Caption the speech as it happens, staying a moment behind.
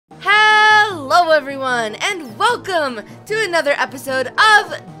everyone, and welcome to another episode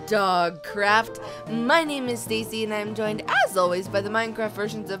of Dogcraft. My name is Stacy, and I'm joined, as always, by the Minecraft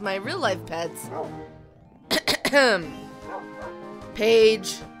versions of my real-life pets.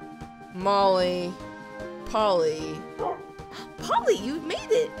 Paige, Molly, Polly. Polly, you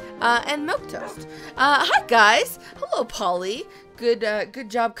made it! And Milquetoast. Hi guys! Hello, Polly. Good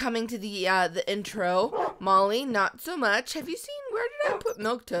job coming to the intro. Molly, not so much. Have you seen, where did I put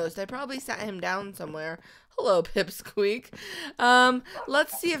Milquetoast? I probably sat him down somewhere. Hello, Pipsqueak.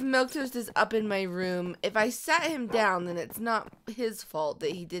 Let's see if Milquetoast is up in my room. If I sat him down, then it's not his fault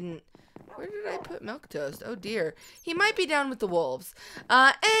that he didn't. Where did I put Milquetoast? Oh dear. He might be down with the wolves.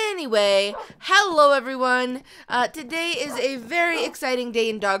 Anyway, hello everyone. Today is a very exciting day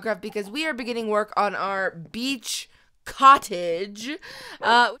in Dogcraft because we are beginning work on our beach cottage,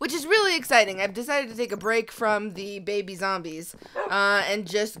 which is really exciting. I've decided to take a break from the baby zombies and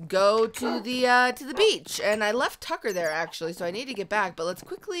just go to the beach. And I left Tucker there actually, so I need to get back. But let's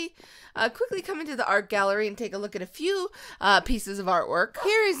quickly come into the art gallery and take a look at a few pieces of artwork.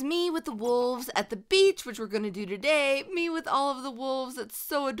 Here is me with the wolves at the beach, which we're going to do today. Me with all of the wolves. That's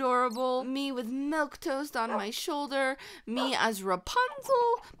so adorable. Me with Milquetoast on my shoulder. Me as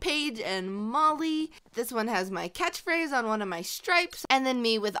Rapunzel, Paige, and Molly. This one has my catchphrase on one of my stripes. And then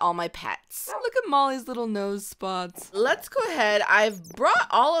me with all my pets. Look at Molly's little nose spots. Let's go ahead. I've brought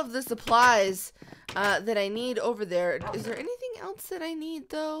all of the supplies that I need over there. Is there anything else that I need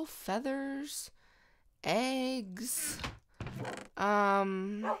though? Feathers, eggs.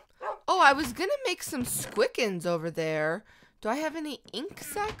 Oh, I was gonna make some Squickens over there. Do I have any ink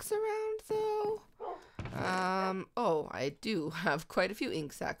sacks around though? Oh, I do have quite a few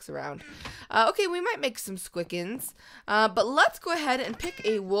ink sacks around. Okay, we might make some Squickens. But let's go ahead and pick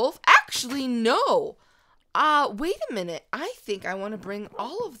a wolf. Actually, no. Wait a minute. I think I want to bring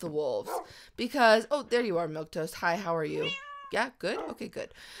all of the wolves because, oh, there you are, Milquetoast. Hi, how are you? Yeah, good? Okay,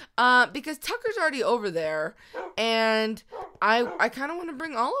 good. Because Tucker's already over there, and I kind of want to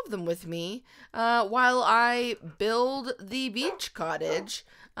bring all of them with me, while I build the beach cottage.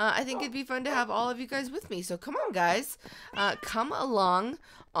 I think it'd be fun to have all of you guys with me. So come on, guys. Come along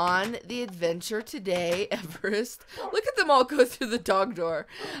on the adventure today, Everest. Look at them all go through the dog door.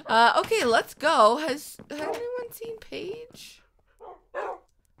 Okay, let's go. Has anyone seen Paige?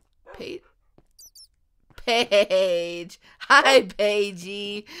 Paige. Hi,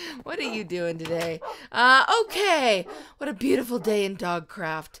 Paigey. What are you doing today? Okay. What a beautiful day in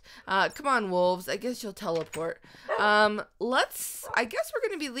Dogcraft. Come on, wolves. I guess you'll teleport. I guess we're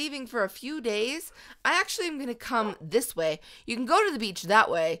going to be leaving for a few days. I actually am going to come this way. You can go to the beach that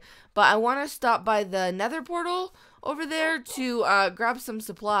way, but I want to stop by the nether portal over there to grab some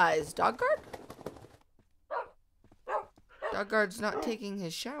supplies. Dogguard? Dogguard's not taking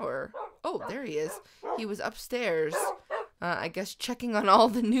his shower. Oh, there he is. He was upstairs, I guess checking on all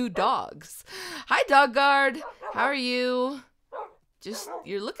the new dogs. Hi, Dogguard. How are you?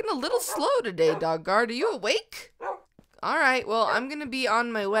 You're looking a little slow today, Dogguard. Are you awake? All right, well, I'm going to be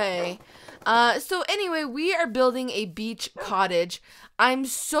on my way. So anyway, we are building a beach cottage. I'm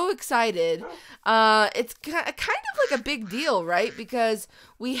so excited. It's kind of like a big deal, right? Because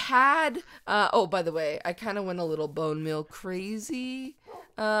we had, oh, by the way, I kind of went a little bone meal crazy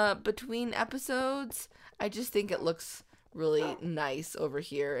between episodes. I just think it looks really nice over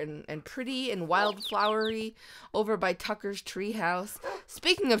here and pretty and wildflowery over by Tucker's treehouse.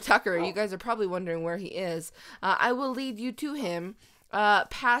 Speaking of Tucker, you guys are probably wondering where he is. I will lead you to him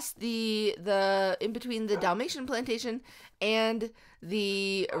past the in between the Dalmatian plantation and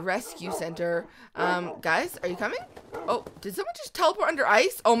the rescue center. Guys, are you coming? Oh, did someone just teleport under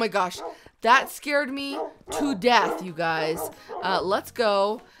ice? Oh my gosh, that scared me to death, you guys. Let's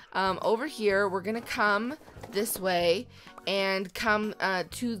go over here. We're gonna come this way and come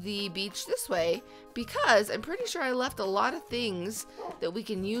to the beach this way because I'm pretty sure I left a lot of things that we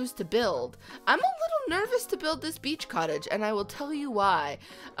can use to build. I'm a little nervous to build this beach cottage, and I will tell you why.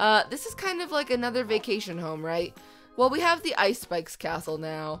 This is kind of like another vacation home, right? Well, we have the Ice Spikes Castle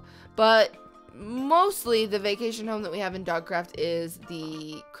now, but mostly the vacation home that we have in Dogcraft is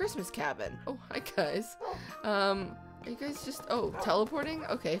the Christmas cabin. Oh, hi guys. Are you guys just, oh, teleporting?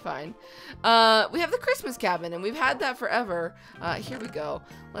 Okay, fine. We have the Christmas cabin, and we've had that forever. Here we go.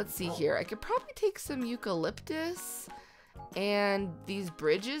 Let's see here. I could probably take some eucalyptus and these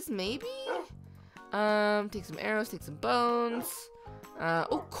bridges, maybe? Take some arrows, take some bones.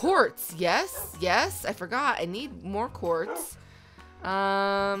 Oh, quartz. Yes, yes. I forgot. I need more quartz.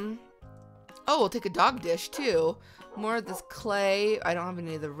 Oh, we'll take a dog dish, too. More of this clay. I don't have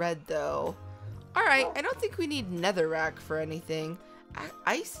any of the red, though. Alright, I don't think we need netherrack for anything.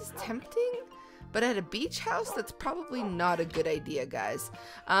 Ice is tempting, but at a beach house, that's probably not a good idea, guys.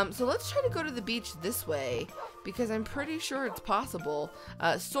 So let's try to go to the beach this way, because I'm pretty sure it's possible.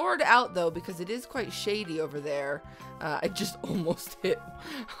 Sword out, though, because it is quite shady over there. I just almost hit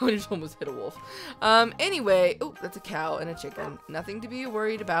a wolf. Anyway, oh, that's a cow and a chicken. Nothing to be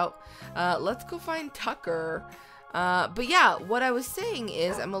worried about. Let's go find Tucker. But yeah, what I was saying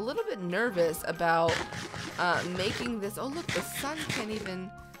is I'm a little bit nervous about making this. Oh, look, the sun can't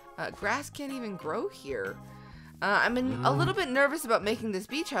even, grass can't even grow here. I'm a little bit nervous about making this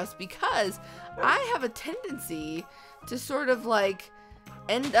beach house because I have a tendency to sort of like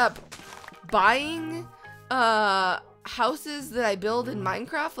end up buying houses that I build in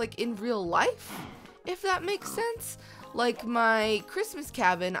Minecraft like in real life, if that makes sense. Like my Christmas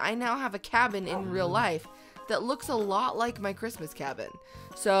cabin, I now have a cabin in real life that looks a lot like my Christmas cabin.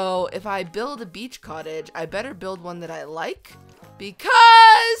 So if I build a beach cottage, I better build one that I like,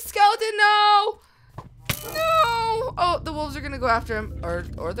 because skeleton, no! No! Oh, the wolves are gonna go after him,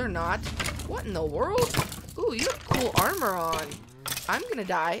 or they're not. What in the world? Ooh, you have cool armor on. I'm gonna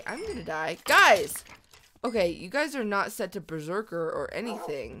die. I'm gonna die. Guys! Okay, you guys are not set to berserker or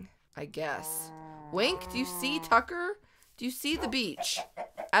anything, I guess. Wink, do you see Tucker? Do you see the beach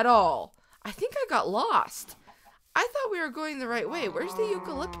at all? I think I got lost. I thought we were going the right way. Where's the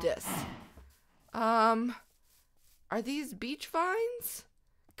eucalyptus? Are these beach vines?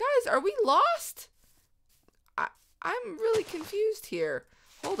 Guys, are we lost? I'm really confused here.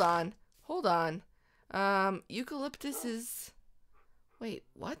 Hold on. Hold on. Eucalyptus is... Wait,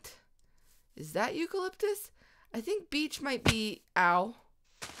 what? Is that eucalyptus? I think beach might be... Ow.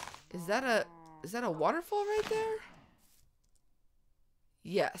 Is that a waterfall right there?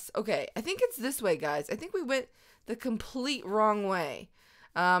 Yes. Okay. I think it's this way, guys. I think we went the complete wrong way.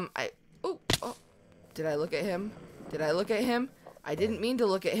 Oh. Did I look at him? Did I look at him? I didn't mean to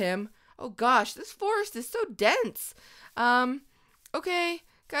look at him. Oh gosh, this forest is so dense. Okay,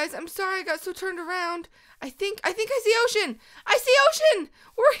 guys, I'm sorry I got so turned around. I think I see ocean. I see ocean.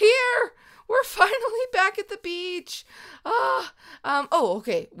 We're here. We're finally back at the beach. Oh,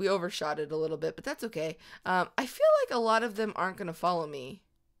 okay. We overshot it a little bit, but that's okay. I feel like a lot of them aren't going to follow me.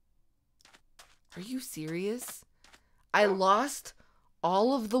 Are you serious? I lost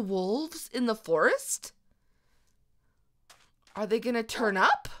all of the wolves in the forest? Are they going to turn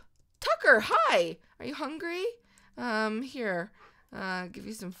up? Tucker, hi. Are you hungry? Here. Give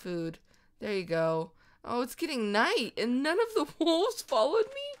you some food. There you go. Oh, it's getting night and none of the wolves followed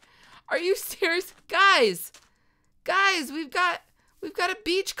me? Are you serious? Guys, we've got a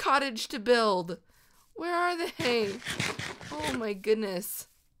beach cottage to build. Where are they? Oh my goodness.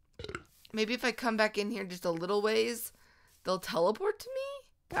 Maybe if I come back in here just a little ways, they'll teleport to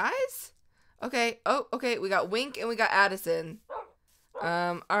me? Guys? Okay. Oh, okay. We got Wink and we got Addison.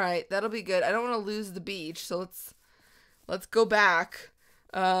 All right. That'll be good. I don't want to lose the beach, so let's go back.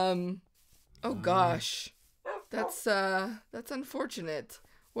 Oh gosh. That's unfortunate.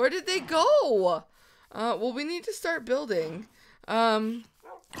 Where did they go? Well, we need to start building. Oh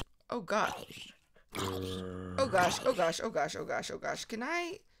gosh. Oh gosh, oh gosh, oh gosh, oh gosh, oh gosh. Can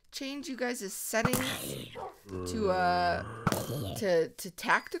I change you guys' settings to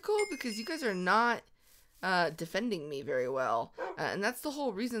tactical? Because you guys are not defending me very well. And that's the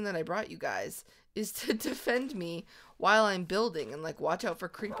whole reason that I brought you guys, is to defend me while I'm building and like watch out for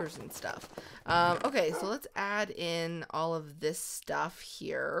creepers and stuff. Okay, so let's add in all of this stuff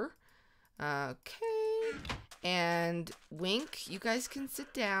here. Okay, and Wink, you guys can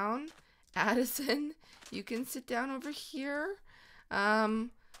sit down. Addison, you can sit down over here.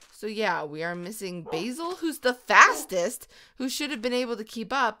 So yeah, we are missing Basil, who's the fastest, who should have been able to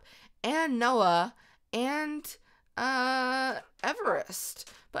keep up, and Noah, and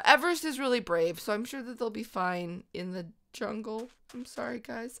Everest. But Everest is really brave, so I'm sure that they'll be fine in the jungle. I'm sorry,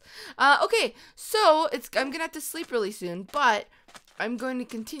 guys. Okay, so I'm gonna have to sleep really soon, but I'm going to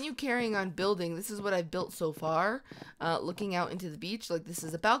continue carrying on building. This is what I've built so far, looking out into the beach. Like, this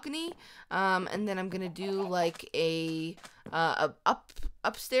is a balcony, and then I'm gonna do like a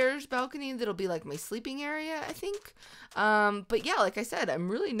upstairs balcony that'll be like my sleeping area, I think. But yeah, like I said, I'm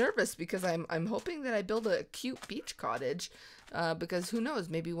really nervous because I'm hoping that I build a cute beach cottage, because who knows,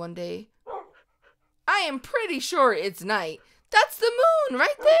 maybe one day. I am pretty sure it's night. That's the moon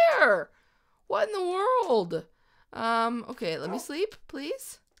right there. What in the world? Okay, let me sleep,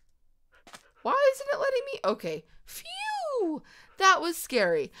 please. Why isn't it letting me? Okay, phew, that was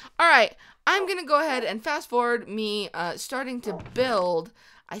scary. All right, I'm gonna go ahead and fast forward me starting to build.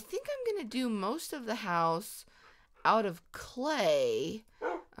 I think I'm gonna do most of the house out of clay.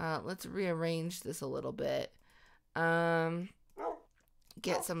 Let's rearrange this a little bit.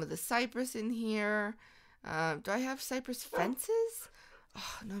 get some of the cypress in here. Do I have cypress fences?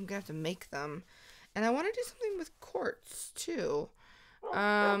 Oh, no, I'm gonna have to make them. And I want to do something with quartz too.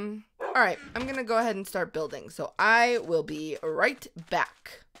 Alright, I'm gonna go ahead and start building. So I will be right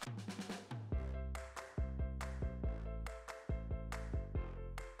back.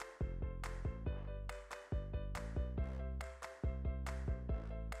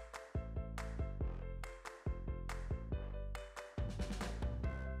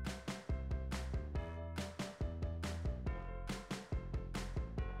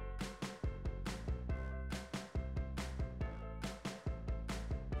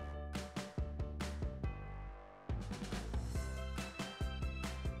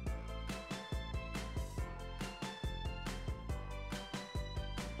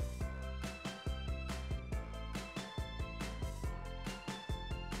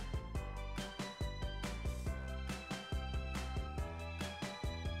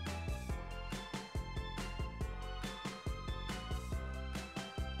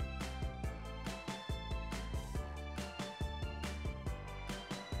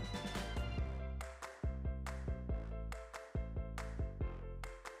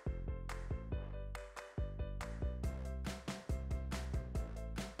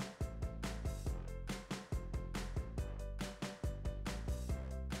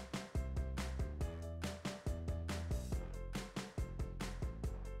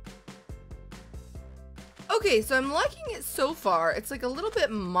 Okay, so I'm liking it so far. It's like a little bit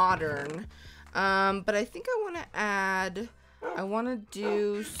modern, but I think I want to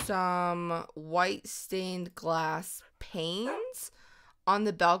do some white stained glass panes on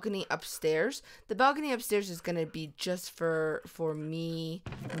the balcony upstairs. The balcony upstairs is going to be just for me,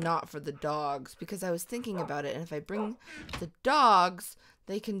 not for the dogs, because I was thinking about it, and if I bring the dogs,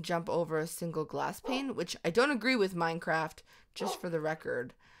 they can jump over a single glass pane, which I don't agree with Minecraft, just for the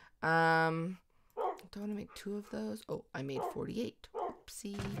record. Do I want to make 2 of those? Oh, I made 48.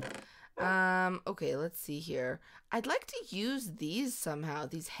 Oopsie. Okay, let's see here. I'd like to use these somehow,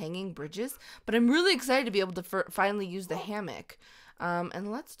 these hanging bridges, but I'm really excited to be able to finally use the hammock. And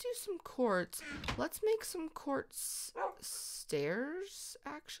let's do some quartz. Let's make some quartz stairs,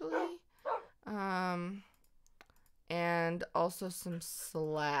 actually. And also some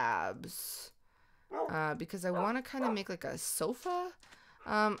slabs. Because I want to kind of make like a sofa.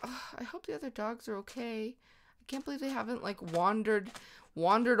 I hope the other dogs are okay. I can't believe they haven't like wandered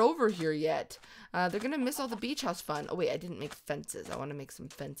over here yet. They're gonna miss all the beach house fun. Oh wait, I didn't make fences. I want to make some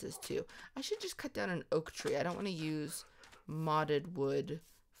fences too. I should just cut down an oak tree. I don't want to use modded wood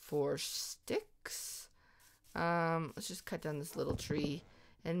for sticks. Let's just cut down this little tree,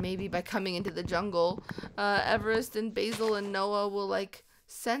 and maybe by coming into the jungle, Everest and Basil and Noah will like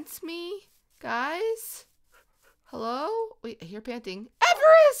sense me, guys. Hello? Wait, I hear panting.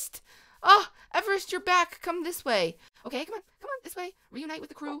 Everest! Oh, Everest, you're back. Come this way. Okay, come on, this way. Reunite with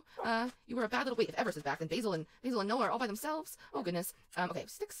the crew. You were a bad little. Wait, if Everest is back, then Basil and Noah are all by themselves. Oh goodness. Okay,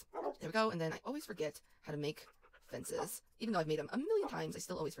 sticks. There we go. And then I always forget how to make fences, even though I've made them a million times. I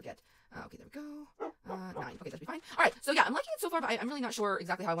still always forget. Okay, there we go. 9. Okay, that should be fine. All right, so yeah, I'm liking it so far, but I'm really not sure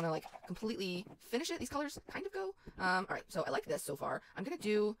exactly how I want to like completely finish it. These colors kind of go. All right, so I like this so far. I'm gonna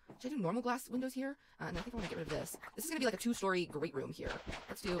do. Should I do normal glass windows here? And I think I want to get rid of this. This is gonna be like a 2-story great room here.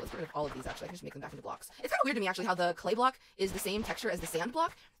 Let's get rid of all of these. Actually, I can just make them back into blocks. It's kind of weird to me actually how the clay block is the same texture as the sand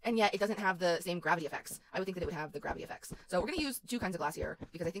block, and yet it doesn't have the same gravity effects. I would think that it would have the gravity effects. So we're gonna use 2 kinds of glass here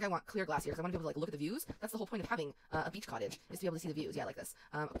because I think I want clear glass here because I want to be able to like look at the views. That's the whole point of having a beach cottage, is to be able to see the views. Yeah, like this.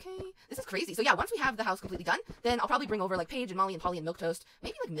 Okay, this is crazy. So yeah, once we have the house completely done, then I'll probably bring over like Paige and Molly and Polly and Milquetoast,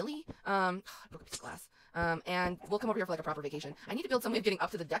 maybe like Millie. I broke a piece of glass. And we'll come over here for like a proper vacation. I need to build some way of getting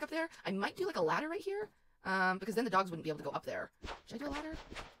up to the deck up there. I might do like a ladder right here, because then the dogs wouldn't be able to go up there. Should I do a ladder?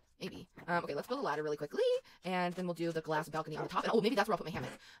 Maybe. Okay, let's build a ladder really quickly, and then we'll do the glass balcony on the top. And oh, maybe that's where I'll put my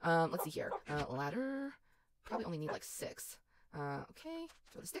hammock. Let's see here. Ladder. Probably only need like 6. Okay,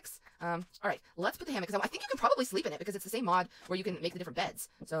 throw the sticks. All right, let's put the hammock, because I think you can probably sleep in it because it's the same mod where you can make the different beds.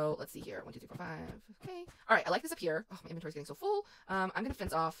 So let's see here. 1, 2, 3, 4, 5. Okay. All right, I like this up here. Oh, my inventory's getting so full. I'm gonna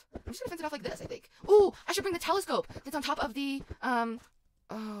fence off. I'm just gonna fence it off like this, I think. Ooh, I should bring the telescope that's on top of the,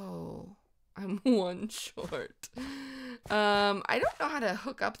 oh, I'm 1 short. I don't know how to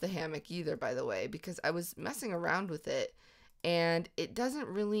hook up the hammock either, by the way, because I was messing around with it and it doesn't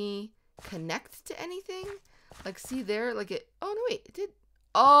really connect to anything. Like, see there, like it, oh no, wait, it did.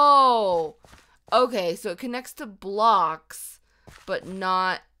 Oh, okay, so it connects to blocks, but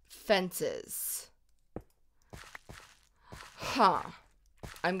not fences. Huh.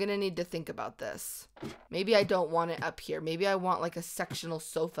 I'm gonna need to think about this. Maybe I don't want it up here. Maybe I want like a sectional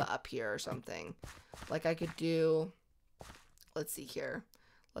sofa up here or something. Like I could do, let's see here.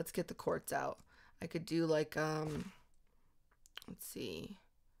 let's get the quartz out. I could do like, let's see,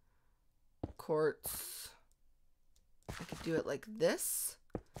 quartz. I could do it like this,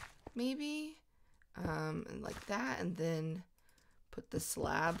 maybe, and like that, and then put the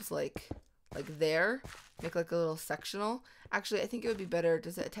slabs like there, make like a little sectional. Actually, I think it would be better.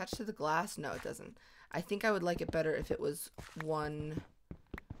 Does it attach to the glass? No, it doesn't. I think I would like it better if it was one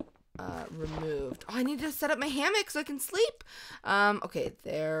removed. Oh, I need to set up my hammock so I can sleep. Okay,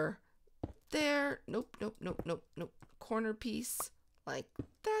 there. Nope. Corner piece like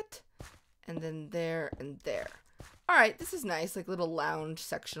that, and then there and there. All right, this is nice, like little lounge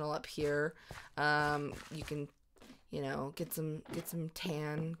sectional up here. You can, you know, get some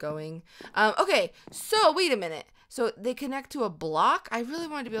tan going. Okay, so wait a minute. So they connect to a block. I really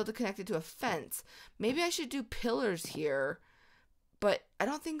wanted to be able to connect it to a fence. Maybe I should do pillars here, but I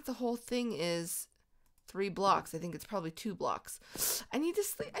don't think the whole thing is 3 blocks. I think it's probably 2 blocks. I need to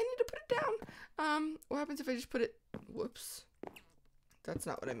sleep. I need to put it down. What happens if I just put it? Whoops. That's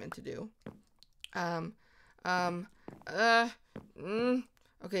not what I meant to do.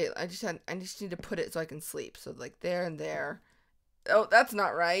 Okay, I just need to put it so I can sleep. So like there and there. Oh, that's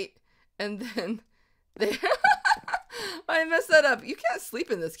not right. And then there. I messed that up. You can't sleep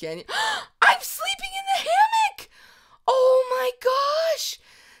in this, can you? I'm sleeping in the hammock. Oh my gosh.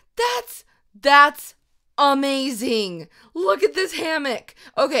 That's amazing. Look at this hammock.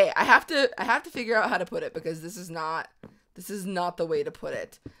 Okay, I have to figure out how to put it because this is not the way to put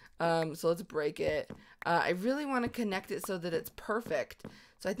it. So let's break it. I really want to connect it so that it's perfect.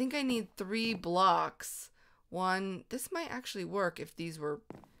 So I think I need 3 blocks. This might actually work if these were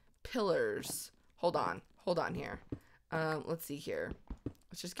pillars. Hold on here. Let's see here.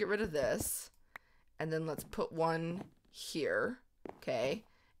 Let's just get rid of this. And then let's put one here. Okay.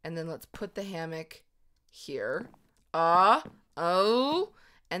 And then let's put the hammock here. Oh.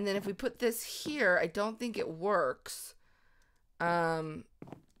 And then if we put this here, I don't think it works.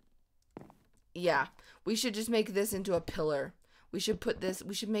 Yeah, we should just make this into a pillar. We should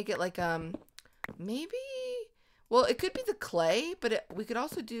make it like, maybe, well, it could be the clay, but we could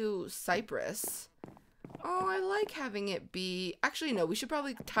also do cypress. Oh, I like having it be, actually, no, we should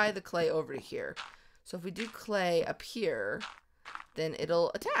probably tie the clay over to here. So if we do clay up here, then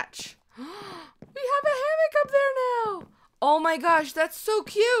it'll attach. We have a hammock up there now. Oh my gosh, that's so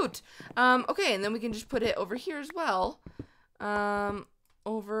cute. Okay, and then we can just put it over here as well.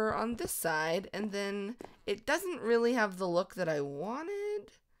 Over on this side, and then it doesn't really have the look that I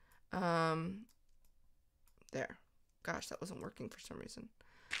wanted. There. Gosh, that wasn't working for some reason.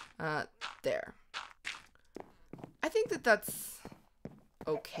 There. I think that's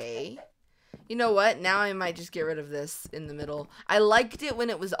okay. You know what? Now I might just get rid of this in the middle. I liked it when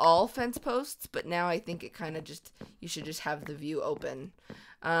it was all fence posts, but now I think it kind of just, you should just have the view open.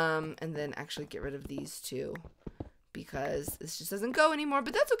 And then actually get rid of these two, because this just doesn't go anymore,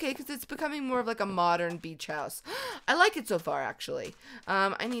 but that's okay because it's becoming more of like a modern beach house. I like it so far, actually.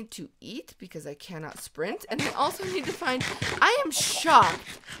 I need to eat because I cannot sprint, and I also need to find, I am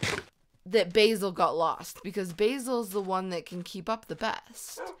shocked that Basil got lost because Basil's the one that can keep up the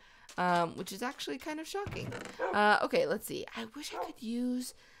best, which is actually kind of shocking. Okay, let's see. I wish I could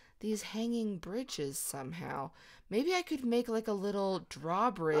use these hanging bridges somehow. Maybe I could make like a little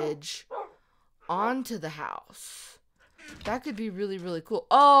drawbridge onto the house. That could be really, really cool.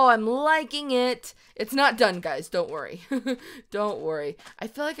 Oh, I'm liking it. It's not done, guys. Don't worry. Don't worry. I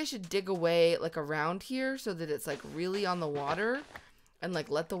feel like I should dig away like around here so that it's like really on the water and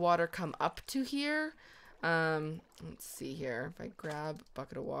like let the water come up to here. Let's see here. If I grab a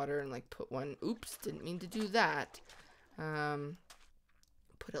bucket of water and like put one, oops, didn't mean to do that.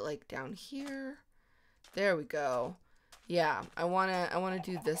 Put it like down here. There we go. Yeah, I wanna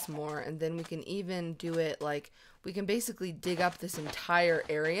do this more, and then we can even do it like, we can basically dig up this entire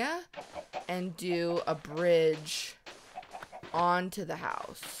area and do a bridge onto the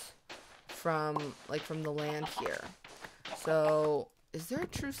house from the land here. So is there a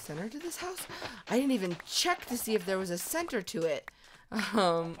true center to this house? I didn't even check to see if there was a center to it.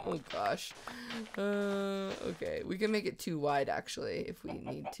 Oh gosh. Okay, we can make it too wide actually if we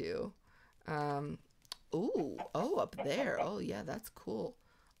need to. Ooh, oh, up there. Oh, yeah, that's cool.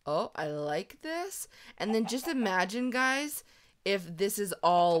 Oh, I like this. And then just imagine, guys, if this is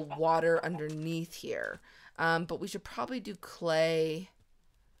all water underneath here. But we should probably do clay.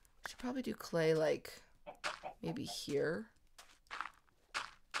 We should probably do clay, like, maybe here.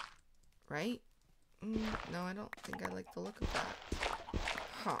 Right? No, I don't think I like the look of that.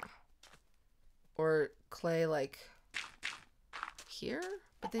 Huh. Or clay, like, here?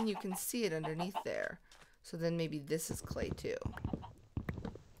 But then you can see it underneath there. So then maybe this is clay too.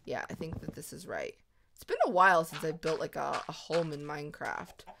 Yeah, I think that this is right. It's been a while since I built like a home in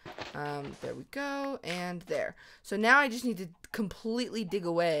Minecraft. There we go, and there. So now I just need to completely dig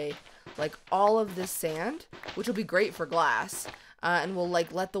away like all of this sand, which will be great for glass. And we'll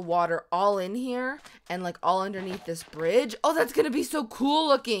like let the water all in here and like all underneath this bridge. Oh, that's gonna be so cool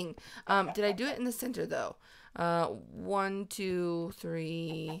looking. Did I do it in the center though? 1, 2,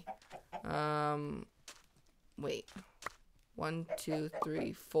 3. Wait. 1, 2,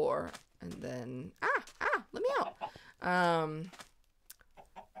 3, 4, and then let me out.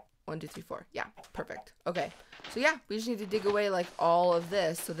 1, 2, 3, 4. Yeah, perfect. Okay, so yeah, we just need to dig away like all of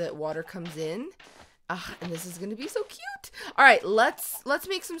this so that water comes in. And this is gonna be so cute. All right, let's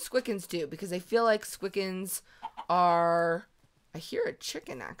make some Squickens too, because I feel like Squickens are. I hear a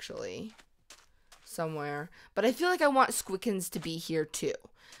chicken actually somewhere, but I feel like I want Squickens to be here too.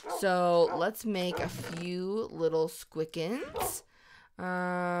 So let's make a few little Squickens.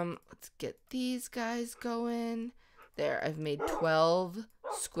 Let's get these guys going. There, I've made 12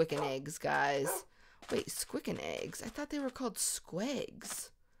 Squicken eggs, guys. Wait, Squicken eggs? I thought they were called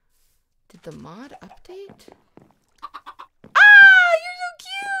Squegs. Did the mod update? Ah, you're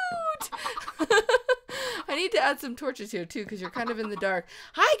so cute! I need to add some torches here too, because you're kind of in the dark.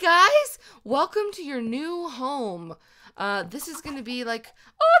 Hi guys! Welcome to your new home. This is gonna be like,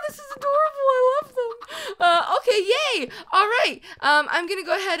 oh, this is adorable, I love them. Okay, yay! All right, I'm gonna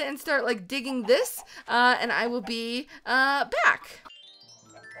go ahead and start like digging this, and I will be back.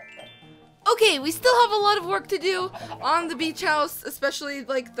 Okay, we still have a lot of work to do on the beach house, especially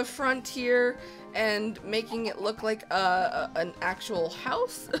like the front here and making it look like an actual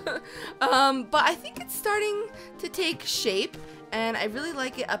house. But I think it's starting to take shape, and I really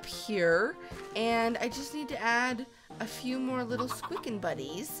like it up here, and I just need to add a few more little Squicken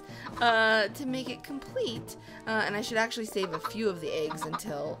buddies to make it complete. And I should actually save a few of the eggs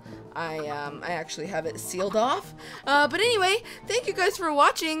until I actually have it sealed off. But anyway, thank you guys for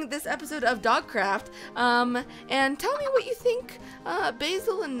watching this episode of Dogcraft. And tell me what you think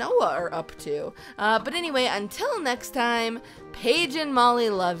Basil and Noah are up to. But anyway, until next time, Paige and Molly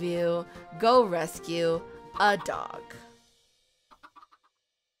love you. Go rescue a dog.